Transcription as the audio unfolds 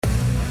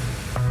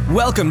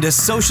Welcome to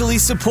Socially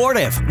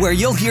Supportive, where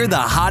you'll hear the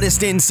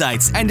hottest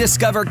insights and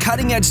discover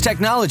cutting-edge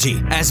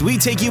technology as we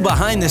take you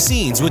behind the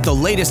scenes with the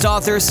latest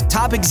authors,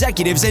 top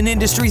executives, and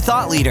industry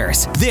thought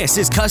leaders. This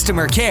is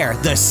Customer Care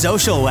the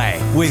Social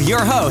Way with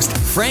your host,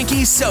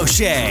 Frankie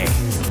Soche.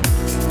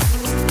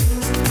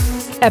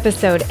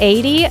 Episode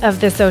 80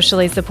 of the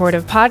Socially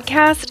Supportive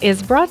podcast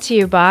is brought to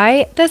you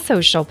by the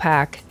Social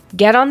Pack.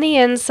 Get on the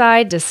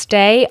inside to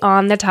stay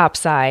on the top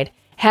side.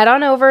 Head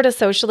on over to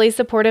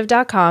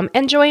sociallysupportive.com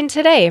and join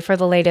today for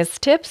the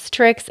latest tips,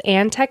 tricks,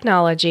 and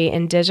technology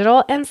in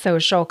digital and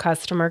social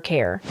customer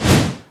care.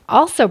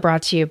 Also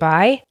brought to you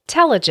by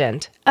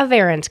Telligent, a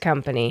Verint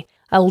Company,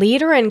 a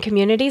leader in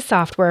community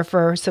software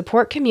for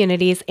support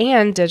communities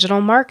and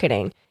digital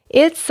marketing.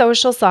 Its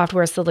social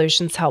software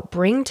solutions help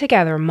bring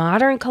together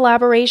modern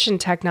collaboration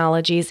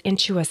technologies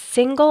into a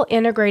single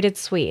integrated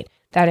suite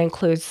that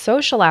includes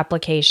social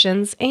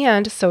applications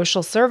and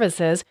social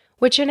services,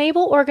 which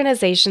enable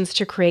organizations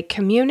to create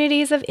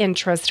communities of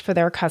interest for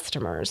their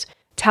customers.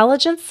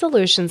 Telligent's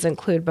solutions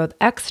include both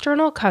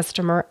external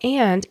customer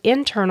and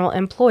internal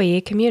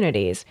employee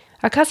communities.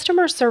 A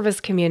customer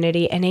service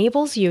community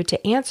enables you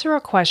to answer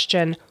a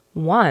question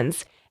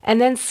once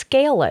and then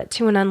scale it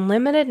to an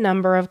unlimited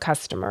number of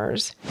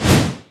customers.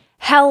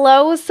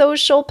 Hello,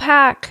 Social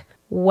Pack!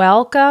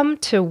 Welcome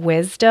to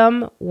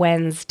Wisdom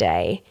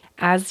Wednesday.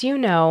 As you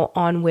know,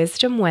 on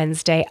Wisdom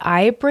Wednesday,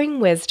 I bring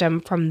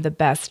wisdom from the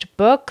best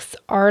books,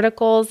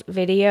 articles,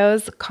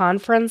 videos,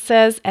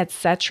 conferences,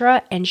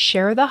 etc., and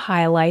share the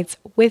highlights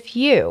with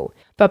you.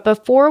 But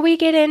before we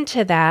get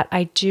into that,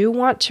 I do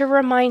want to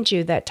remind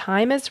you that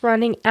time is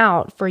running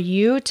out for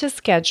you to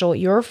schedule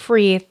your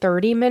free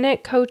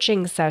 30-minute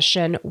coaching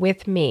session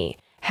with me.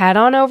 Head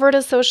on over to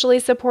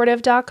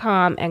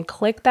sociallysupportive.com and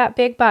click that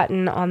big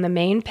button on the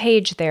main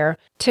page there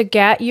to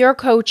get your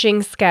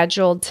coaching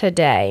scheduled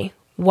today.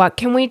 What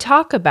can we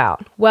talk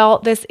about? Well,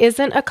 this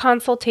isn't a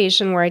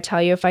consultation where I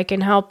tell you if I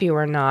can help you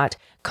or not.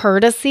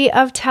 Courtesy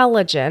of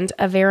Telligent,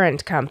 a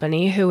Verint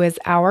Company, who is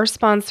our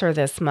sponsor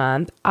this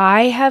month,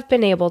 I have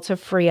been able to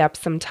free up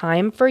some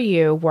time for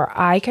you where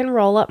I can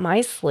roll up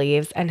my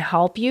sleeves and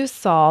help you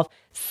solve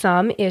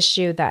some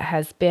issue that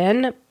has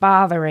been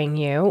bothering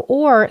you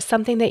or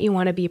something that you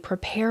want to be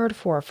prepared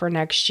for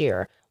next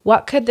year.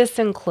 What could this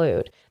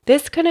include?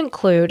 This could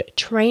include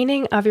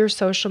training of your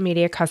social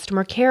media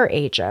customer care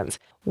agents.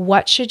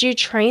 What should you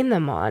train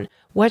them on?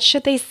 What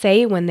should they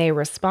say when they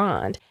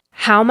respond?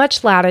 How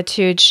much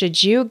latitude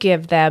should you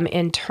give them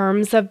in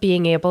terms of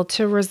being able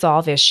to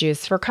resolve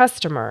issues for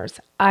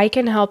customers? I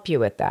can help you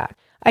with that.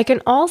 I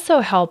can also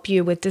help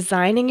you with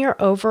designing your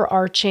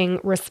overarching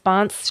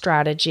response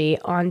strategy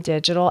on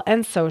digital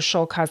and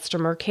social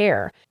customer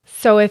care.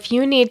 So if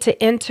you need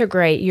to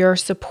integrate your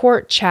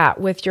support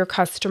chat with your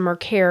customer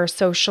care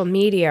social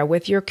media,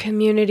 with your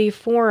community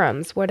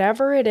forums,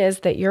 whatever it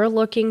is that you're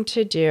looking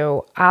to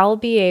do, I'll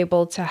be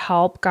able to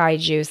help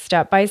guide you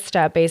step by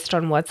step based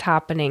on what's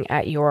happening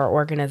at your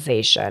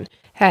organization.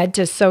 Head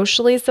to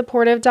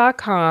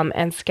sociallysupportive.com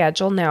and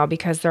schedule now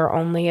because there are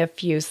only a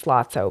few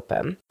slots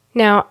open.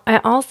 Now, I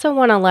also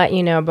want to let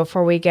you know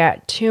before we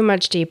get too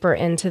much deeper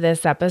into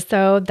this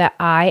episode that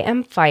I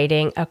am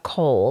fighting a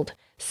cold.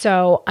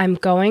 So I'm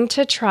going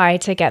to try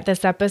to get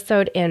this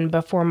episode in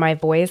before my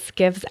voice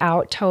gives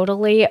out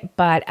totally,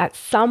 but at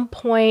some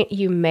point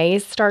you may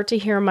start to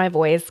hear my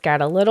voice get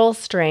a little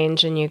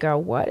strange and you go,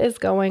 what is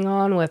going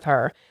on with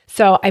her?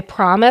 So I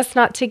promise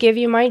not to give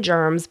you my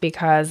germs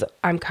because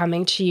I'm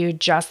coming to you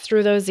just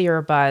through those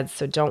earbuds,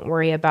 so don't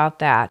worry about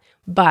that.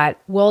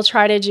 But we'll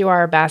try to do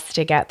our best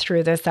to get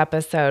through this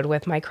episode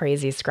with my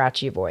crazy,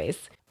 scratchy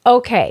voice.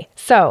 Okay,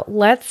 so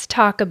let's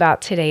talk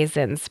about today's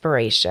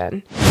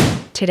inspiration.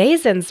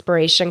 Today's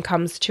inspiration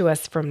comes to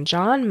us from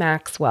John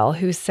Maxwell,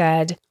 who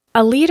said,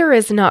 "A leader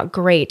is not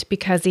great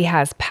because he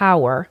has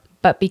power,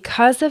 but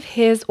because of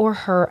his or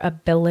her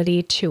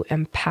ability to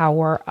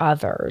empower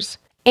others."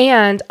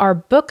 And our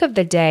book of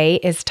the day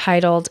is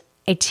titled,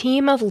 "A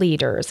Team of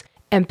Leaders,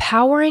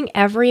 Empowering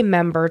Every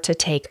Member to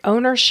Take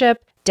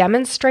Ownership,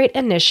 Demonstrate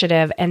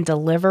Initiative, and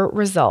Deliver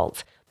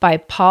Results," by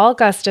Paul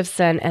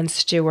Gustafson and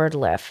Stuart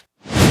Liff.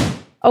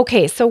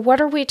 Okay, so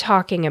what are we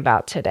talking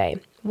about today?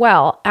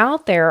 Well,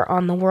 out there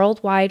on the World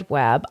Wide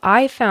Web,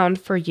 I found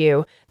for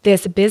you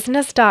this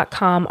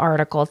business.com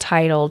article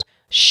titled,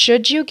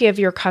 "Should You Give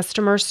Your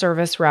Customer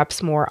Service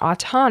Reps More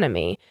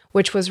Autonomy?"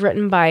 which was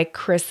written by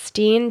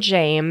Christine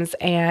James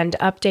and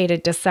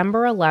updated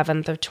December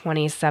 11th of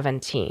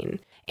 2017.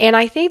 And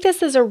I think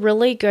this is a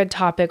really good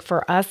topic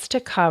for us to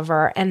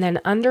cover and then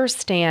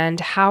understand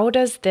how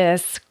does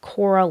this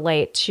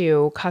correlate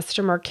to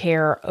customer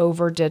care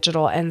over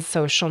digital and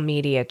social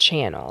media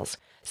channels.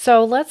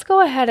 So let's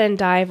go ahead and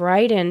dive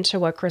right into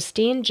what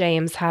Christine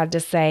James had to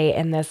say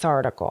in this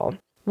article.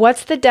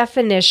 What's the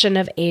definition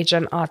of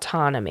agent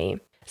autonomy?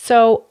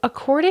 So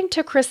according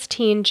to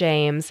Christine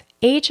James,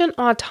 agent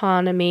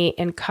autonomy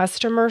in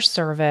customer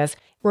service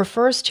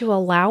refers to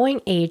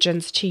allowing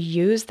agents to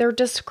use their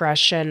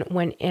discretion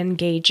when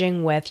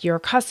engaging with your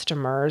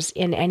customers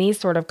in any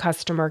sort of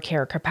customer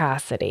care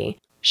capacity.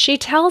 She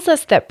tells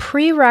us that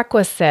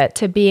prerequisite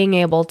to being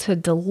able to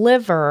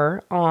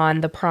deliver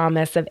on the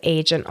promise of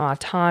agent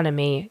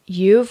autonomy,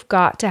 you've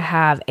got to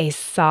have a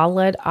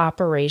solid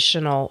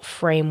operational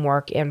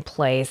framework in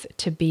place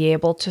to be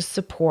able to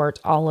support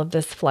all of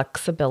this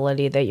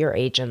flexibility that your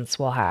agents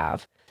will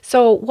have.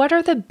 So, what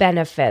are the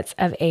benefits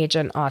of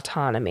agent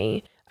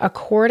autonomy?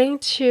 According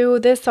to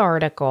this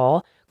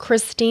article,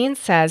 Christine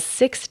says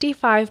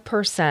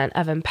 65%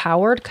 of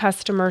empowered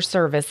customer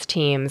service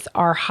teams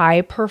are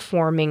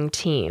high-performing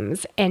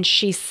teams, and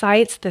she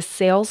cites the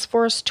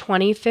Salesforce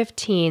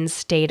 2015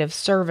 State of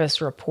Service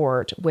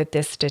report with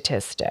this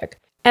statistic.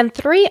 And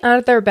 3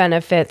 other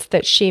benefits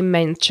that she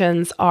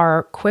mentions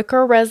are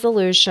quicker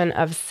resolution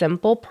of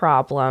simple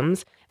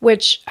problems,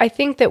 which I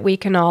think that we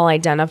can all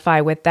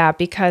identify with that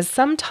because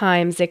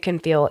sometimes it can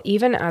feel,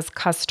 even as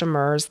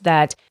customers,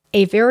 that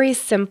a very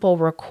simple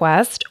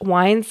request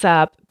winds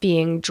up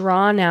being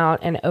drawn out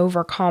and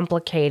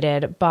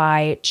overcomplicated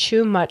by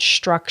too much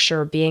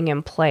structure being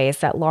in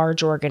place at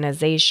large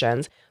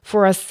organizations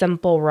for a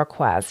simple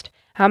request.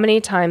 How many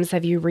times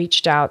have you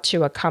reached out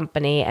to a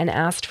company and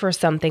asked for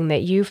something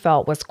that you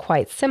felt was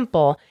quite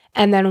simple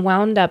and then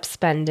wound up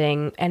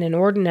spending an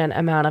inordinate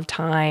amount of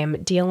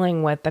time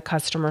dealing with the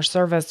customer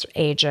service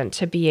agent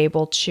to be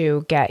able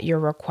to get your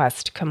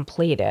request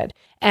completed?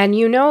 And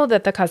you know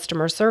that the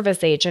customer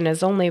service agent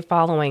is only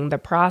following the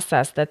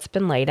process that's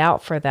been laid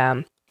out for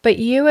them. But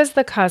you as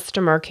the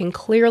customer can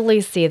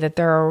clearly see that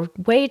there are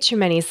way too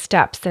many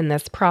steps in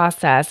this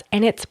process,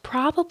 and it's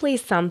probably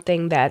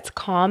something that's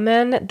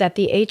common that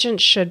the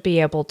agent should be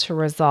able to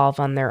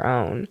resolve on their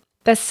own.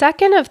 The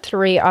second of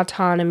 3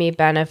 autonomy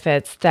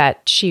benefits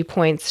that she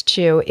points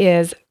to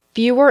is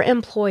fewer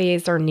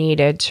employees are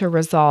needed to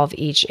resolve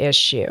each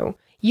issue.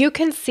 You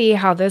can see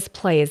how this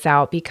plays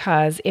out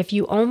because if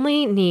you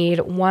only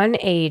need one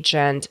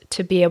agent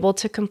to be able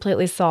to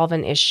completely solve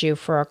an issue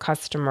for a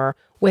customer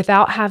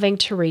without having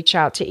to reach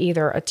out to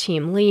either a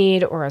team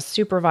lead or a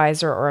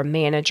supervisor or a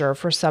manager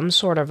for some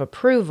sort of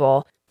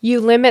approval, you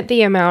limit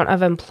the amount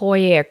of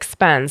employee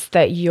expense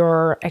that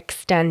you're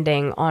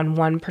extending on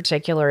one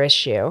particular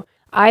issue.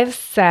 I've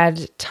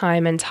said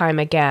time and time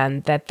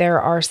again that there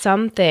are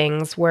some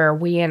things where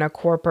we in a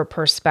corporate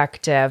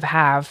perspective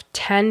have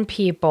 10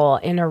 people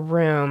in a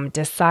room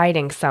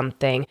deciding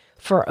something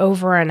for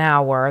over an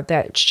hour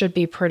that should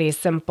be pretty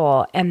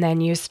simple, and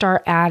then you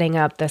start adding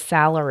up the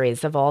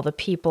salaries of all the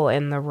people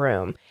in the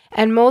room.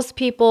 And most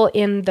people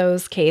in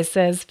those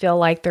cases feel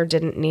like there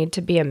didn't need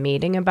to be a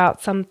meeting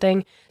about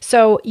something.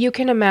 So you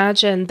can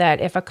imagine that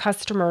if a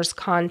customer's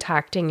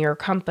contacting your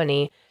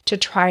company to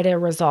try to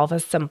resolve a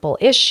simple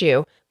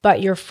issue,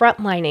 but your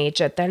frontline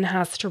agent then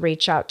has to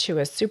reach out to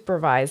a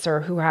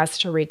supervisor who has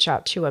to reach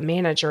out to a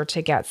manager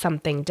to get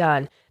something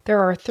done. There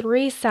are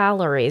 3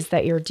 salaries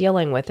that you're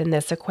dealing with in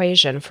this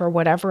equation for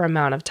whatever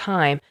amount of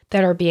time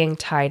that are being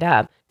tied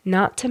up,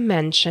 not to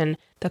mention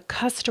the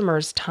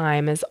customer's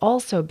time is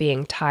also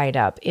being tied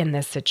up in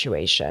this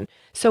situation.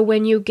 So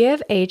when you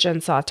give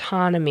agents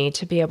autonomy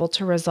to be able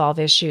to resolve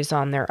issues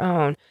on their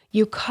own,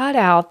 you cut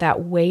out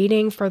that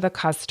waiting for the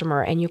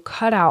customer and you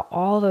cut out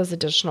all those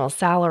additional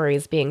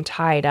salaries being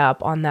tied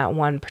up on that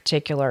one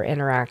particular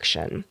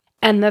interaction.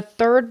 And the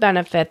third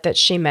benefit that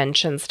she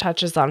mentions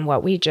touches on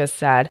what we just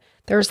said.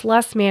 There's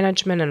less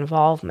management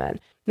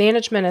involvement.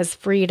 Management is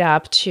freed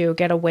up to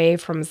get away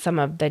from some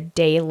of the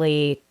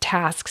daily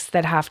tasks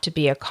that have to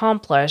be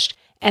accomplished,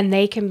 and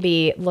they can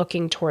be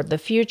looking toward the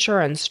future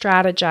and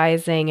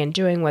strategizing and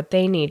doing what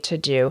they need to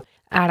do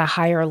at a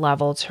higher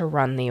level to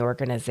run the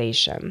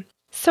organization.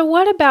 So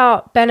what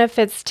about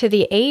benefits to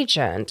the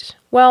agent?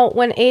 Well,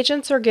 when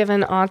agents are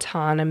given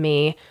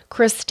autonomy,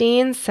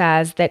 Christine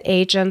says that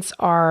agents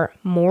are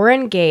more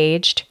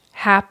engaged,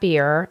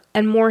 happier,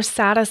 and more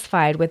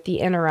satisfied with the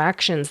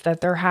interactions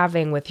that they're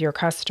having with your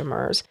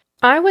customers.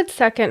 I would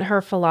second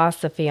her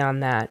philosophy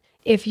on that.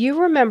 If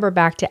you remember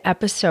back to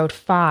episode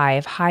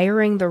 5,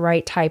 hiring the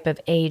right type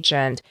of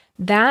agent,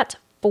 that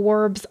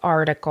Forbes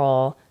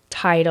article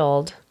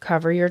titled,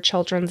 cover your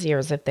children's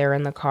ears if they're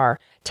in the car,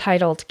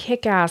 titled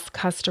Kick-Ass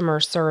Customer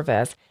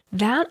Service,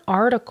 that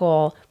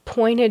article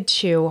pointed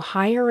to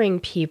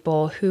hiring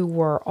people who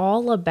were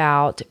all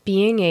about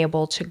being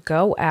able to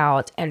go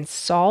out and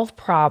solve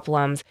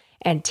problems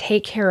and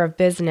take care of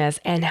business,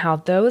 and how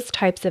those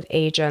types of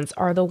agents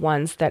are the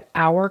ones that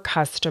our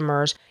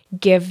customers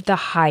give the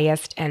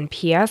highest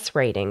NPS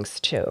ratings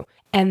to.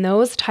 And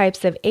those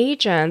types of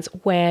agents,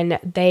 when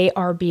they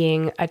are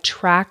being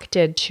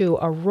attracted to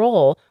a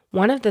role,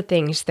 one of the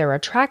things they're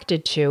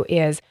attracted to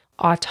is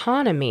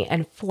autonomy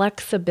and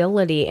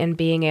flexibility in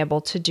being able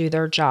to do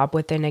their job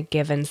within a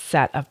given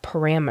set of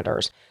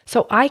parameters.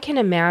 So I can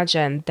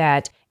imagine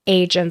that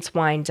agents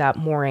wind up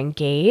more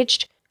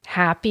engaged,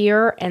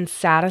 happier, and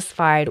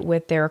satisfied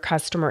with their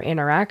customer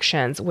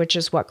interactions, which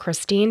is what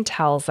Christine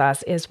tells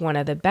us is one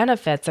of the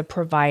benefits of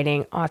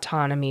providing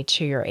autonomy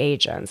to your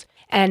agents.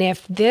 And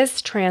if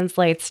this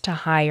translates to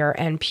higher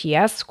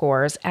NPS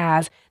scores,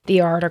 as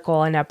the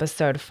article in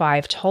episode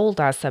 5 told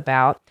us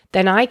about,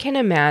 then I can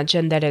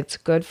imagine that it's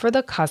good for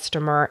the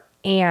customer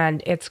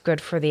and it's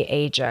good for the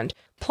agent.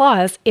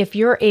 Plus, if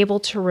you're able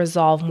to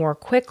resolve more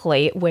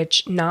quickly,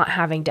 which not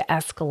having to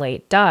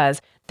escalate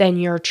does, then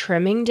you're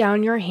trimming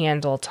down your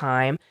handle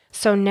time.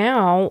 So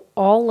now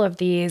all of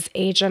these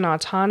agent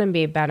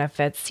autonomy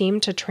benefits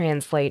seem to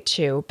translate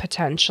to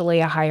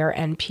potentially a higher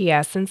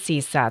NPS and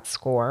CSAT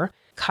score,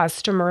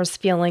 customers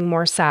feeling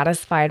more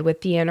satisfied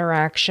with the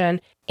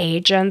interaction,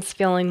 agents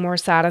feeling more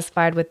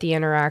satisfied with the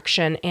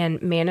interaction,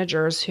 and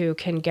managers who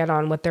can get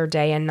on with their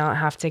day and not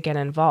have to get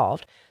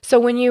involved. So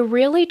when you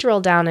really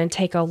drill down and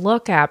take a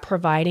look at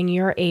providing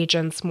your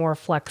agents more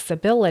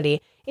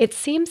flexibility, it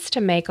seems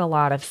to make a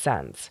lot of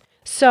sense.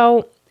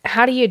 So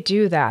how do you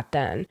do that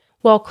then?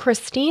 Well,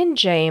 Christine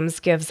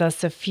James gives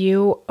us a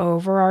few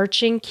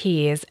overarching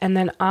keys, and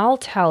then I'll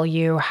tell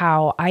you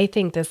how I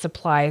think this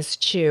applies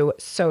to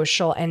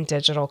social and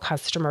digital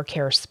customer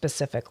care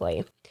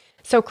specifically.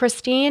 So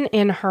Christine,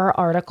 in her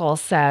article,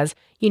 says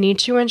you need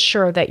to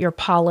ensure that your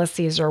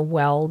policies are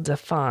well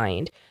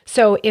defined.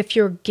 So if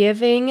you're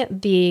giving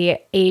the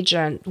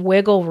agent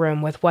wiggle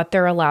room with what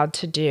they're allowed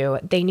to do,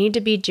 they need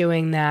to be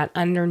doing that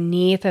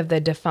underneath of the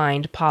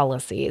defined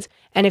policies.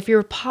 And if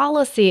your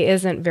policy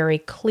isn't very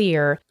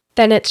clear,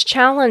 then it's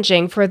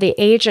challenging for the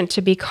agent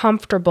to be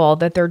comfortable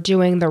that they're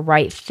doing the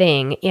right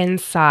thing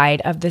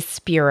inside of the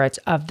spirit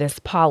of this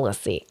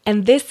policy.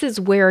 And this is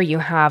where you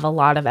have a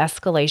lot of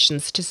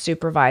escalations to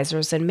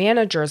supervisors and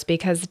managers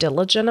because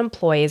diligent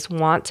employees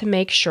want to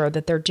make sure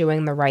that they're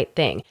doing the right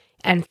thing.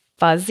 And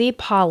fuzzy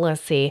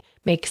policy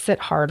makes it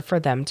hard for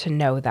them to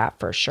know that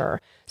for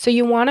sure. So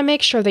you want to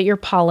make sure that your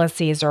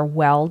policies are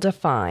well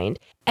defined.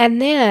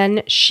 And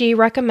then she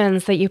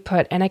recommends that you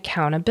put an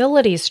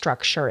accountability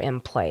structure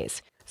in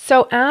place.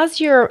 So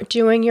as you're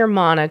doing your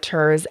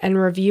monitors and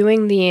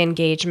reviewing the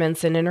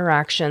engagements and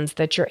interactions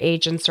that your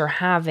agents are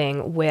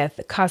having with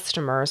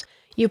customers,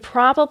 you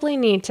probably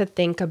need to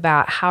think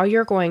about how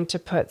you're going to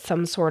put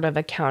some sort of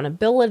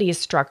accountability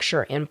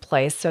structure in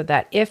place so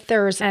that if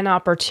there's an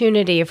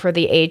opportunity for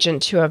the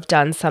agent to have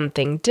done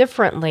something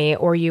differently,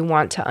 or you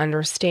want to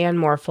understand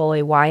more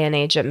fully why an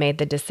agent made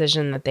the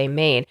decision that they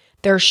made,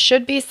 there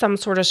should be some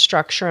sort of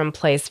structure in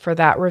place for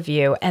that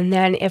review. And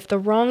then if the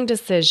wrong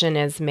decision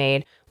is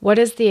made, what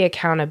is the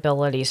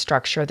accountability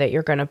structure that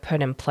you're going to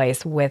put in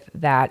place with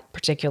that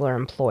particular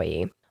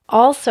employee?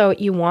 Also,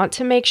 you want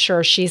to make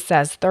sure, she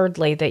says,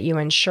 thirdly, that you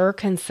ensure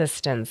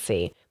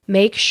consistency.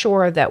 Make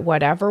sure that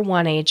whatever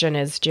one agent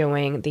is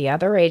doing, the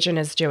other agent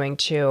is doing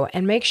too,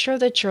 and make sure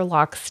that you're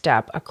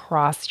lockstep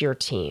across your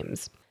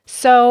teams.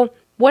 So,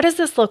 what does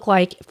this look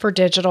like for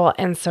digital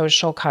and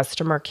social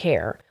customer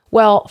care?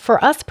 Well,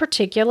 for us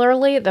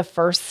particularly, the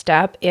first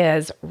step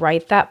is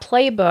write that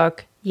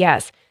playbook.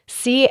 Yes.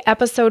 See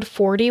episode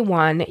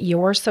 41,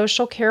 Your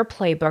Social Care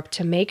Playbook,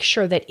 to make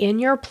sure that in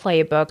your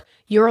playbook,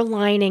 you're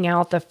lining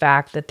out the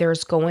fact that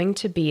there's going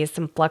to be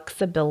some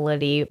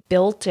flexibility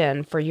built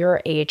in for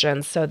your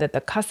agents so that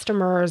the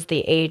customers,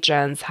 the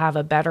agents, have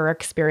a better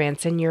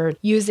experience and you're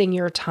using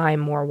your time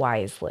more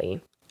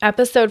wisely.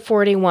 Episode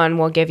 41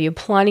 will give you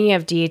plenty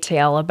of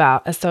detail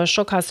about a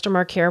social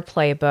customer care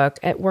playbook.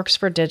 It works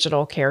for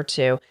digital care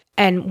too,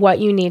 and what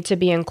you need to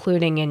be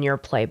including in your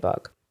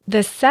playbook.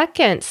 The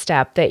second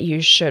step that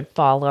you should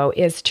follow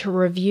is to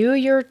review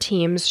your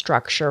team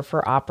structure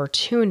for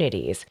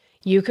opportunities.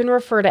 You can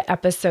refer to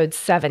episode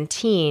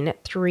 17,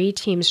 3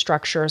 Team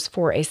Structures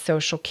for a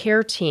Social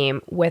Care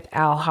Team with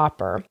Al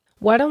Hopper.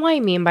 What do I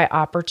mean by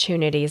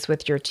opportunities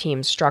with your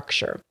team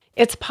structure?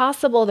 It's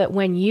possible that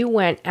when you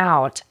went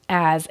out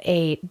as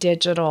a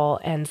digital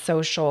and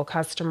social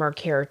customer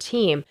care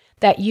team,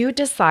 that you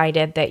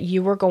decided that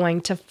you were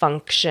going to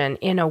function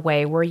in a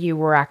way where you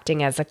were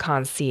acting as a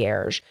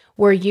concierge,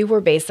 where you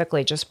were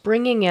basically just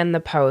bringing in the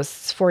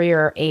posts for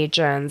your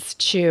agents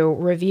to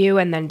review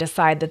and then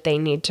decide that they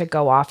need to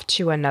go off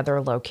to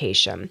another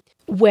location.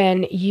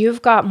 When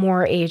you've got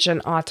more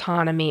agent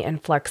autonomy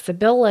and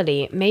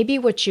flexibility, maybe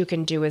what you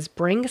can do is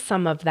bring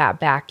some of that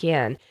back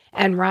in.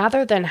 And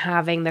rather than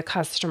having the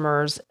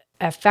customers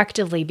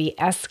effectively be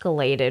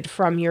escalated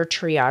from your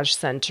triage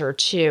center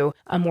to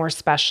a more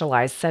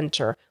specialized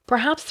center,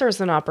 perhaps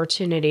there's an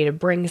opportunity to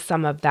bring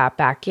some of that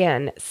back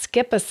in,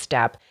 skip a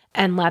step,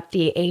 and let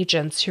the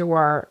agents who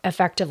are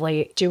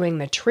effectively doing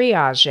the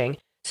triaging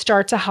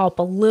start to help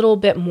a little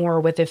bit more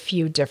with a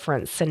few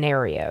different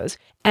scenarios.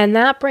 And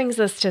that brings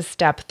us to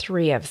step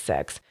 3 of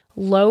 6.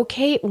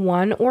 Locate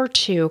 1 or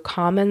 2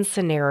 common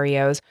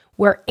scenarios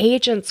where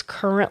agents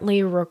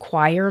currently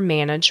require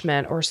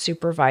management or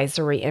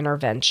supervisory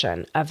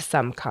intervention of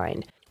some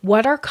kind.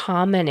 What are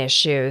common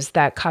issues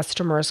that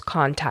customers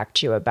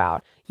contact you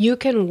about? You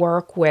can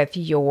work with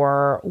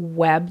your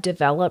web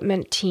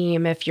development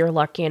team if you're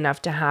lucky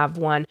enough to have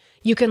one.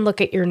 You can look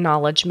at your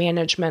knowledge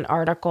management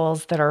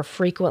articles that are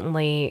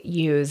frequently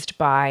used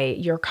by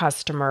your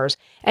customers,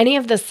 any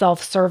of the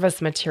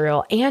self-service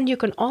material, and you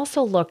can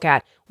also look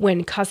at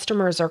when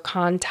customers are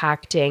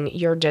contacting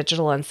your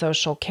digital and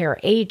social care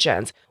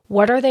agents,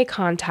 what are they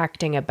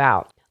contacting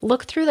about?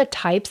 Look through the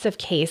types of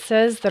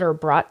cases that are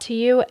brought to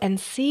you and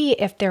see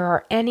if there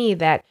are any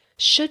that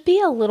should be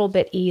a little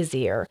bit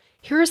easier.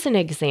 Here's an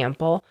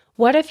example.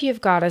 What if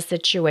you've got a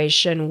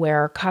situation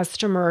where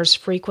customers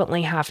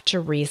frequently have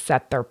to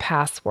reset their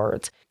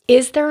passwords?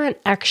 Is there an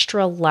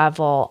extra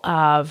level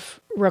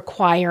of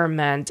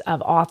requirement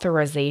of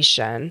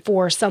authorization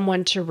for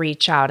someone to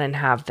reach out and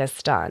have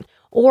this done?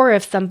 Or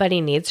if somebody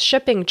needs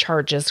shipping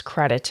charges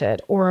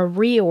credited or a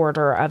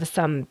reorder of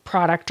some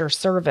product or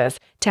service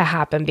to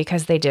happen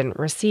because they didn't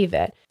receive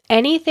it.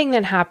 Anything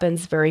that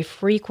happens very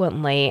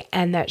frequently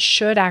and that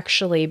should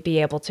actually be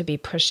able to be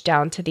pushed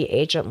down to the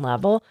agent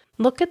level,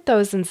 look at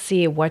those and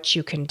see what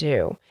you can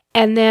do.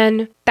 And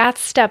then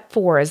that's step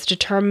 4 is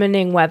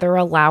determining whether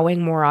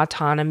allowing more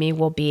autonomy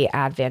will be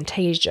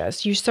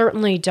advantageous. You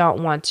certainly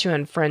don't want to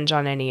infringe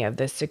on any of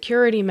the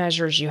security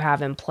measures you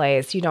have in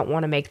place. You don't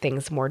want to make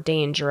things more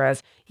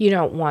dangerous. You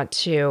don't want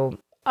to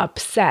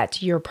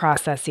upset your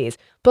processes.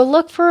 But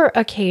look for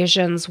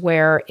occasions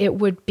where it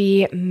would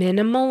be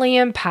minimally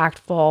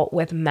impactful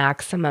with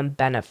maximum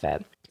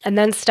benefit. And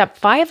then step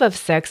 5 of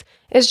 6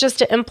 is just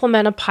to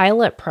implement a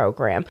pilot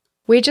program.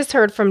 We just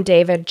heard from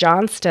David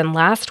Johnston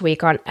last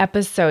week on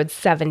episode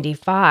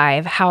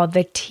 75 how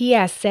the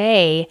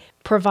TSA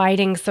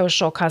providing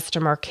social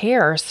customer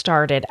care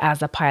started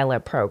as a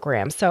pilot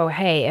program. So,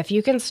 hey, if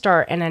you can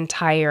start an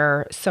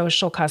entire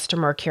social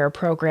customer care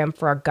program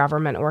for a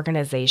government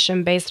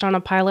organization based on a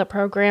pilot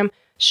program,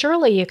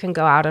 surely you can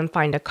go out and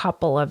find a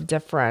couple of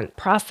different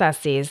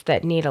processes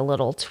that need a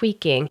little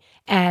tweaking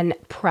and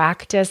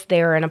practice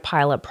there in a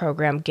pilot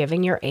program,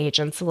 giving your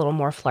agents a little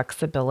more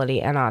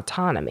flexibility and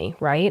autonomy,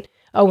 right?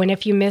 Oh, and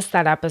if you missed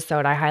that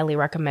episode, I highly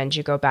recommend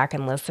you go back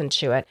and listen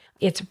to it.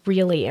 It's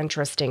really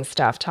interesting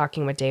stuff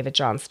talking with David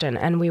Johnston,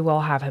 and we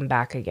will have him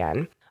back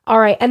again. All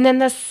right, and then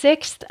the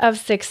 6th of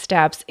 6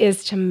 steps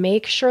is to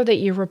make sure that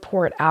you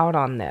report out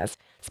on this,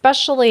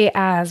 especially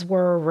as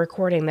we're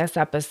recording this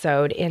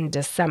episode in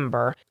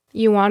December.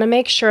 You want to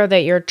make sure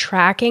that you're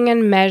tracking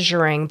and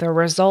measuring the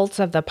results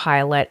of the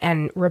pilot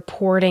and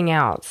reporting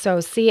out. So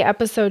see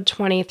episode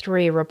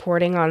 23,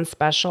 Reporting on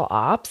Special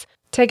Ops,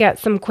 to get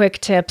some quick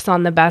tips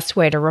on the best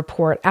way to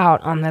report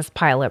out on this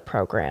pilot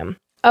program.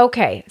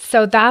 Okay,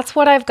 so that's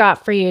what I've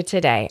got for you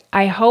today.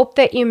 I hope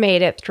that you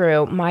made it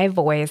through my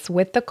voice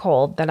with the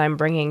cold that I'm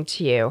bringing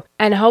to you,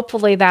 and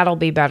hopefully that'll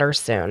be better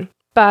soon.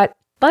 But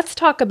let's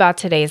talk about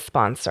today's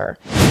sponsor.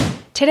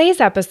 Today's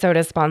episode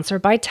is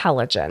sponsored by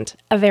Telligent,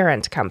 a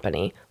Verint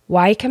Company.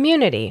 Why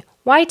community?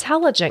 Why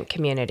Telligent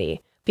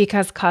community?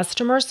 Because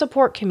customer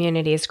support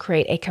communities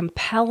create a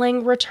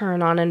compelling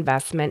return on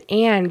investment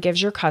and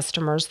gives your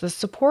customers the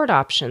support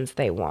options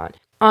they want.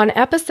 On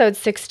episode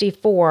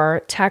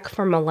 64, Tech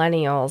for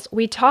Millennials,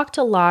 we talked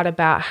a lot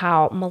about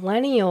how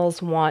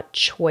millennials want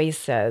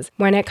choices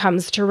when it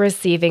comes to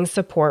receiving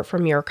support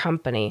from your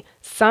company.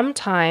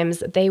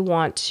 Sometimes they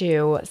want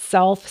to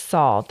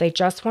self-solve. They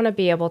just want to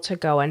be able to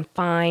go and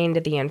find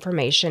the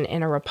information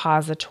in a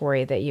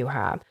repository that you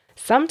have.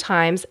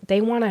 Sometimes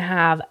they want to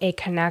have a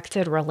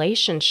connected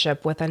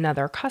relationship with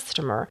another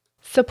customer.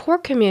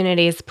 Support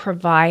communities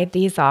provide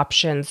these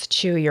options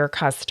to your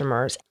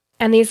customers.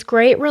 And these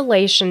great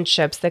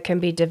relationships that can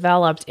be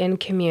developed in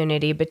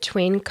community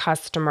between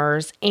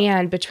customers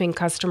and between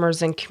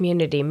customers and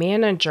community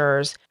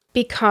managers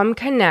become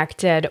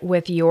connected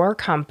with your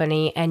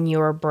company and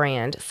your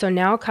brand. So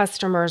now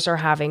customers are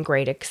having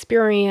great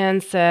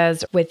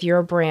experiences with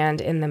your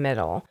brand in the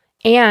middle.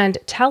 And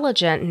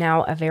Telligent,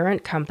 now a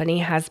Verint Company,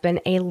 has been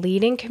a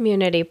leading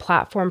community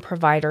platform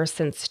provider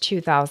since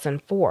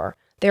 2004.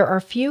 There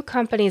are few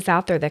companies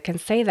out there that can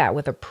say that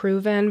with a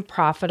proven,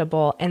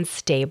 profitable, and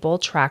stable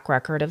track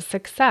record of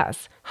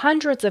success.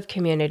 Hundreds of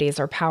communities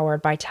are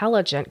powered by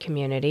Telligent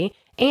Community,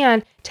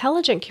 and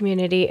Telligent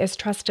Community is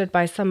trusted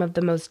by some of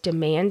the most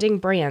demanding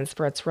brands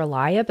for its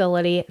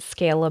reliability,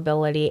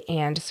 scalability,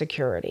 and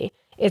security.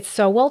 It's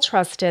so well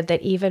trusted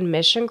that even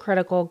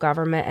mission-critical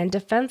government and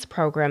defense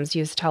programs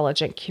use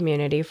Telligent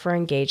Community for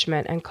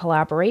engagement and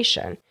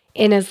collaboration.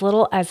 In as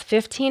little as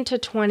 15 to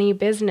 20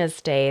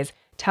 business days,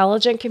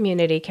 Telligent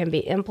Community can be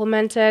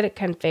implemented,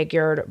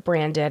 configured,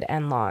 branded,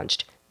 and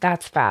launched.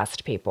 That's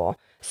fast, people.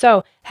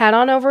 So head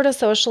on over to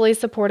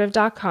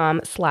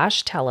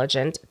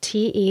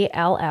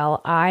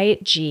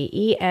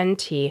sociallysupportive.com/Telligent,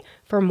 Telligent,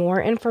 for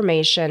more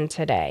information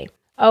today.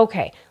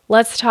 Okay,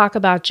 let's talk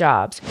about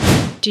jobs.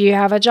 Do you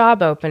have a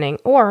job opening,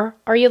 or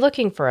are you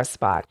looking for a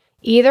spot?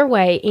 Either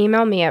way,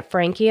 email me at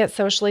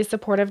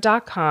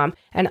frankie@sociallysupportive.com,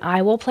 and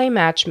I will play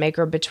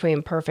matchmaker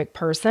between perfect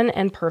person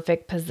and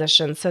perfect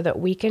position so that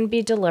we can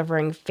be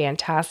delivering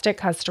fantastic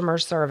customer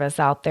service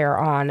out there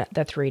on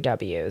the 3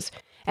 Ws.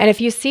 And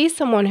if you see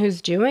someone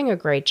who's doing a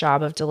great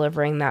job of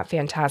delivering that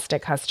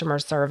fantastic customer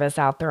service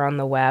out there on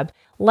the web,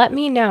 let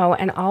me know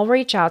and I'll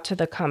reach out to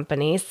the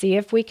company, see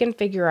if we can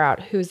figure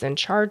out who's in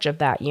charge of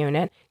that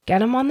unit, get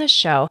them on the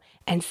show,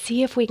 and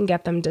see if we can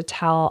get them to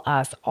tell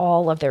us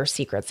all of their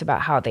secrets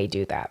about how they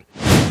do that.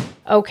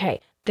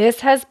 Okay, this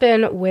has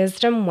been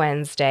Wisdom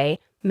Wednesday.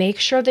 Make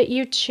sure that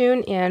you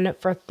tune in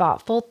for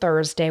Thoughtful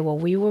Thursday, where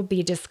we will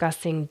be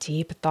discussing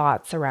deep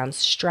thoughts around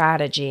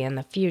strategy and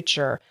the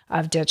future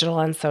of digital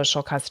and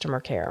social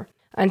customer care.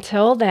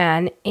 Until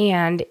then,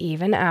 and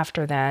even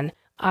after then,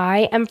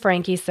 I am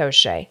Frankie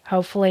Soche.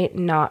 Hopefully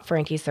not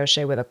Frankie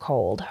Soche with a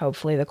cold.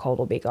 Hopefully the cold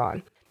will be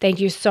gone. Thank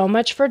you so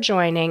much for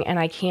joining, and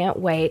I can't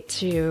wait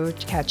to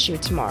catch you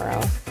tomorrow.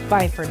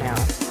 Bye for now.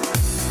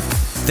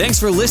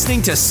 Thanks for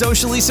listening to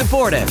Socially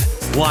Supportive.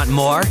 Want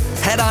more?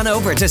 Head on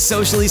over to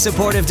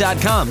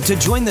sociallysupportive.com to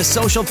join the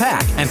Social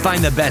Pack and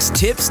find the best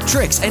tips,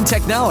 tricks, and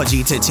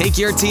technology to take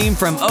your team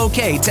from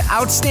okay to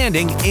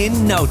outstanding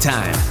in no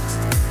time.